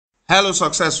Hello,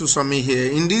 Successful Sami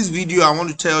here. In this video, I want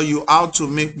to tell you how to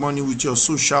make money with your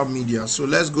social media. So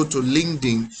let's go to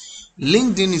LinkedIn.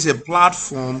 LinkedIn is a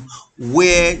platform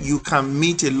where you can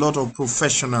meet a lot of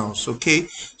professionals. Okay,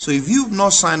 so if you've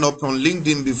not signed up on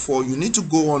LinkedIn before, you need to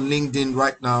go on LinkedIn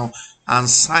right now and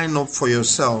sign up for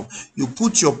yourself. You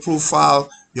put your profile,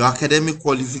 your academic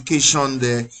qualification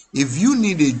there. If you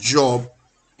need a job,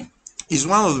 it's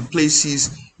one of the places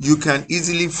you can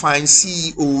easily find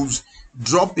CEOs.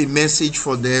 Drop a message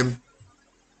for them,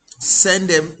 send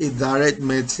them a direct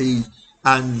message,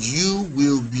 and you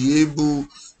will be able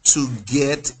to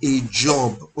get a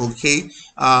job. Okay,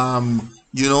 LinkedIn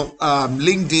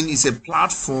is a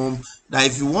platform that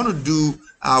if you want to do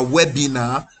a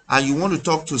webinar and you want to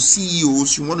talk to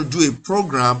CEOs, you want to do a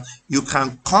program, you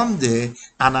can come there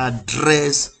and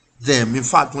address them. In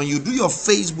fact, when you do your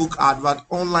Facebook advert,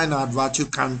 online advert, you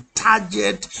can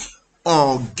target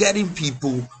or getting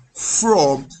people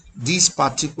from this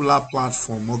particular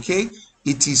platform. Okay,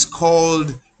 it is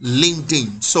called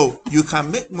LinkedIn. So you can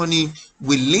make money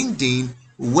with LinkedIn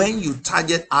when you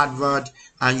target advert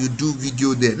and you do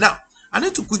video there. Now I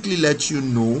need to quickly let you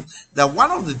know that one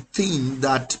of the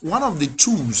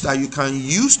tools that you can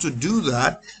use to do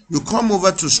that, you come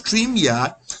over to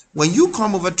StreamYard. When you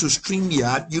come over to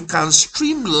StreamYard, you can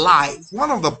stream live. One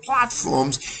of the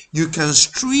platforms you can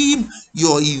stream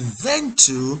your event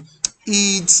to,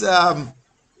 it's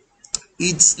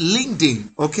LinkedIn.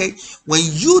 Okay, when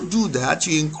you do that,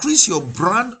 you increase your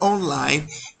brand online,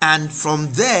 and from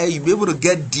there you'll be able to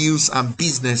get deals and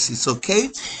businesses. Okay,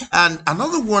 and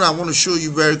another one I want to show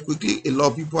you very quickly, a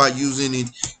lot of people are using it,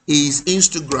 is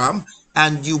Instagram.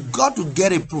 And you got to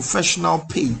get a professional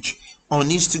page on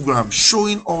Instagram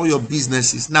showing all your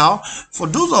businesses. Now, for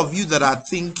those of you that are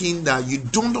thinking that you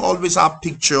don't always have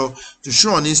picture to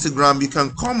show on Instagram, you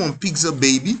can come on Pixel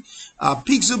Baby.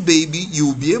 Pixel Baby,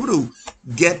 you'll be able to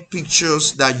get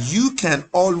pictures that you can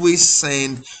always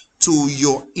send to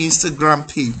your Instagram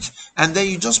page, and then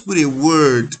you just put a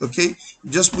word. Okay,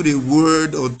 you just put a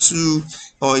word or two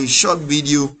or a short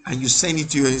video and you send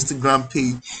it to your Instagram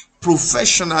page,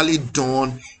 professionally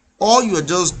done. All you're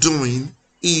just doing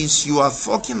is you are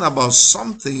talking about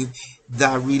something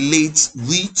that relates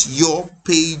with your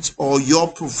page or your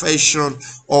profession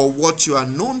or what you are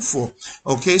known for.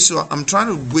 Okay, so I'm trying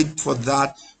to wait for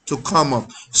that to come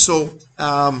up. So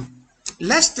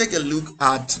let's take a look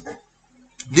at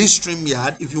this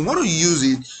StreamYard. If you want to use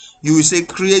it, you will say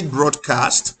create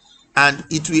broadcast, and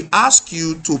it will ask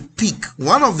you to pick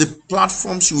one of the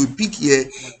platforms. You will pick here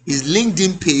is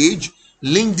LinkedIn page,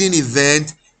 LinkedIn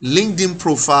event, LinkedIn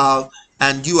profile,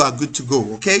 and you are good to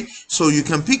go. Okay, so you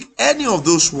can pick any of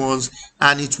those ones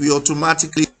and it will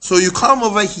automatically. So you come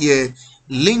over here,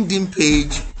 LinkedIn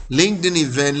page, LinkedIn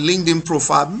event, LinkedIn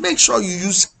profile. Make sure you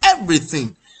use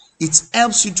everything. It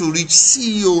helps you to reach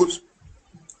CEOs,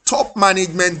 top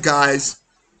management guys,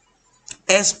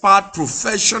 expert,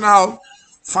 professional,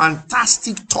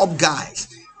 fantastic top guys.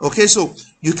 Okay, so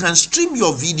you can stream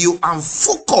your video and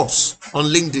focus on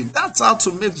LinkedIn. That's how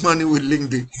to make money with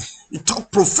LinkedIn. You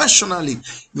talk professionally.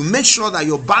 You make sure that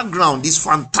your background is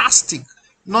fantastic,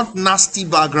 not nasty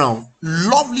background,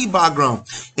 lovely background.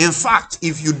 In fact,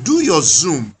 if you do your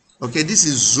Zoom, okay, this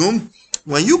is Zoom.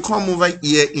 When you come over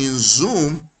here in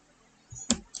Zoom,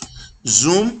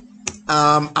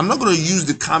 I'm not going to use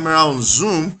the camera on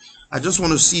Zoom. I just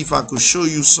want to see if I could show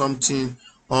you something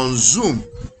on Zoom.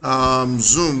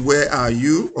 Zoom, where are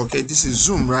you? Okay, this is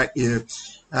Zoom right here.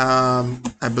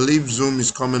 I believe Zoom is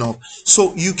coming up.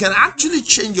 So you can actually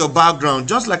change your background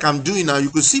just like I'm doing now. You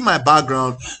could see my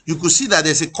background. You could see that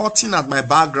there's a curtain at my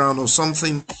background or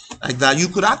something like that. You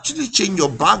could actually change your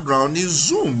background in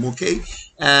Zoom. Okay,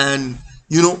 and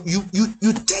you know, you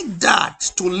take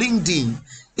that to LinkedIn.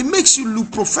 It makes you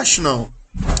look professional.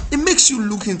 It makes you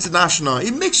look international.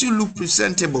 It makes you look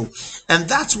presentable. And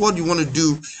that's what you want to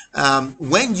do.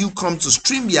 When you come to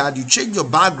StreamYard, you change your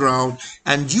background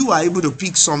and you are able to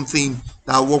pick something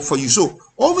that will work for you. So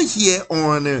over here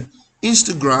on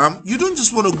Instagram, you don't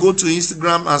just want to go to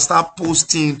Instagram and start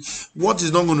posting what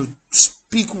is not going to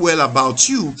speak well about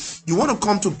you. You want to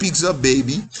come to Pixel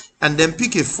Baby and then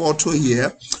pick a photo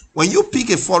here. When you pick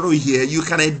a photo here, you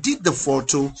can edit the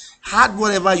photo, add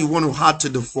whatever you want to add to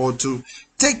the photo,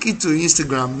 take it to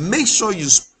Instagram. Make sure you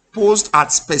post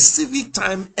at specific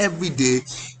time every day.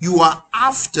 You are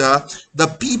after the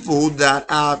people that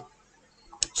are.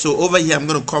 So over here, I'm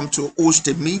going to come to host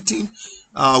a meeting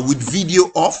with video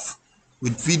off.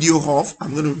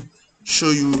 I'm going to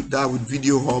show you that with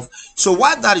video off. So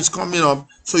while that is coming up,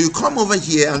 so you come over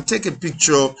here and take a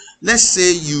picture. Let's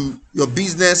say your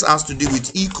business has to do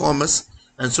with e-commerce,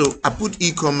 and so I put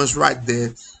e-commerce right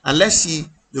there, and let's see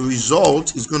the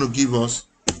result is going to give us.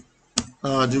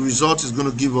 The result is going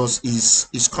to give us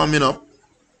is coming up.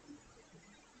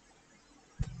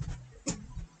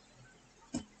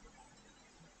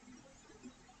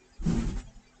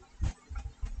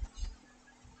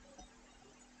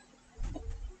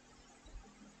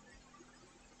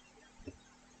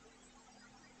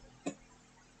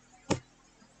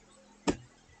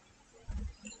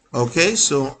 Okay,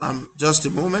 so just a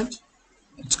moment,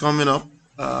 it's coming up.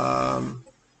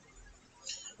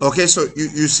 Okay, so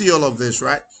you see all of this,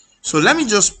 right? So let me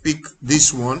just pick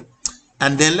this one,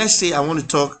 and then let's say I want to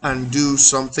talk and do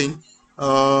something.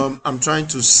 I'm trying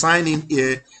to sign in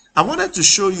here. I wanted to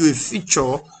show you a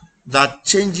feature that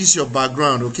changes your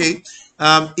background. Okay,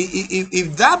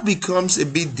 if that becomes a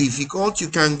bit difficult, you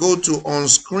can go to on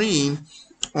screen.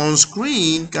 On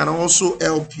screen can also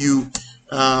help you.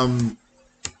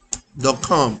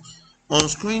 .com on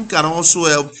screen can also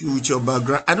help you with your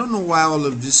background. I don't know why all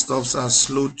of these stuffs are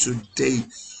slow today.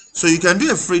 So you can do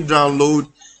a free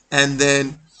download and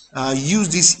then use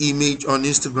this image on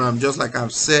Instagram, just like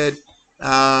I've said.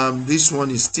 This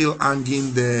one is still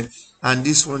hanging there, and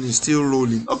this one is still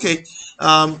rolling. Okay,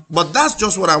 but that's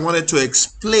just what I wanted to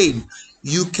explain.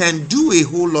 You can do a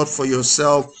whole lot for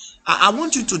yourself. I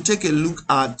want you to take a look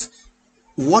at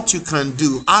what you can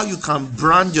do, how you can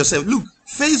brand yourself. Look,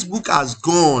 Facebook has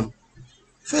gone.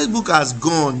 Facebook has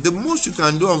gone. The most you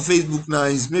can do on Facebook now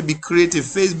is maybe create a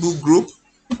Facebook group.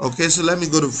 Okay, so let me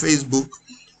go to Facebook.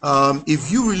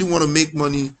 If you really want to make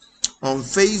money on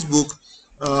Facebook,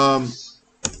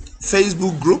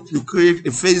 Facebook group, you create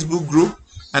a Facebook group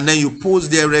and then you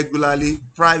post there regularly,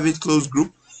 private closed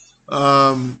group.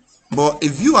 But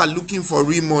if you are looking for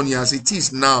real money as it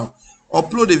is now,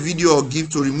 upload a video or GIF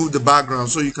to remove the background.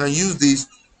 So you can use this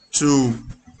to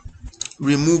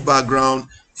remove background,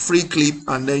 free clip,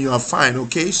 and then you are fine.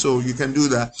 Okay, so you can do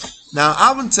that. Now I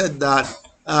haven't said that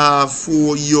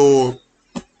for your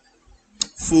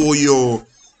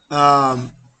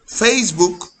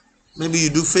Facebook, maybe you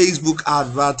do Facebook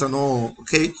advert and all.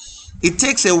 Okay, it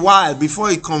takes a while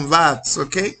before it converts.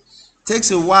 Okay, it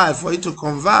takes a while for it to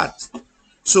convert.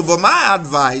 So but my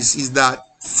advice is that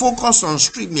focus on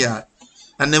StreamYard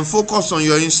and then focus on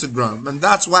your Instagram, and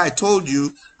that's why I told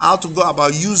you how to go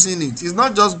about using it. It's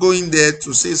not just going there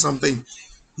to say something.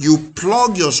 You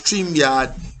plug your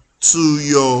StreamYard to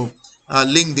your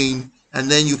LinkedIn,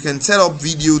 and then you can set up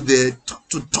video there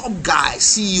to top guys,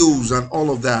 CEOs, and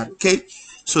all of that. Okay,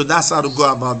 so that's how to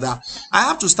go about that. I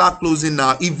have to start closing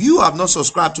now. If you have not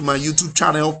subscribed to my YouTube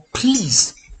channel,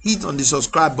 please hit on the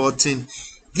subscribe button,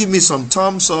 give me some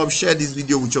thumbs up, share this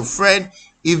video with your friend.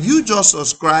 If you just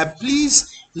subscribe,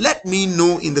 please let me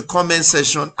know in the comment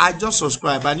section. I just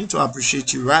subscribe. I need to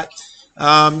appreciate you, right?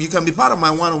 You can be part of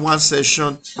my one-on-one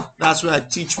session. That's where I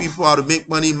teach people how to make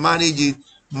money, manage it,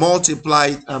 multiply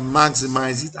it, and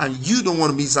maximize it. And you don't want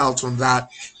to miss out on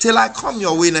that. Till I come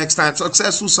your way next time.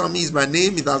 Successful Sammy is my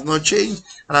name. It has not changed.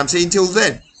 And I'm saying till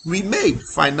then, remain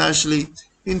financially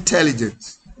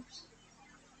intelligent.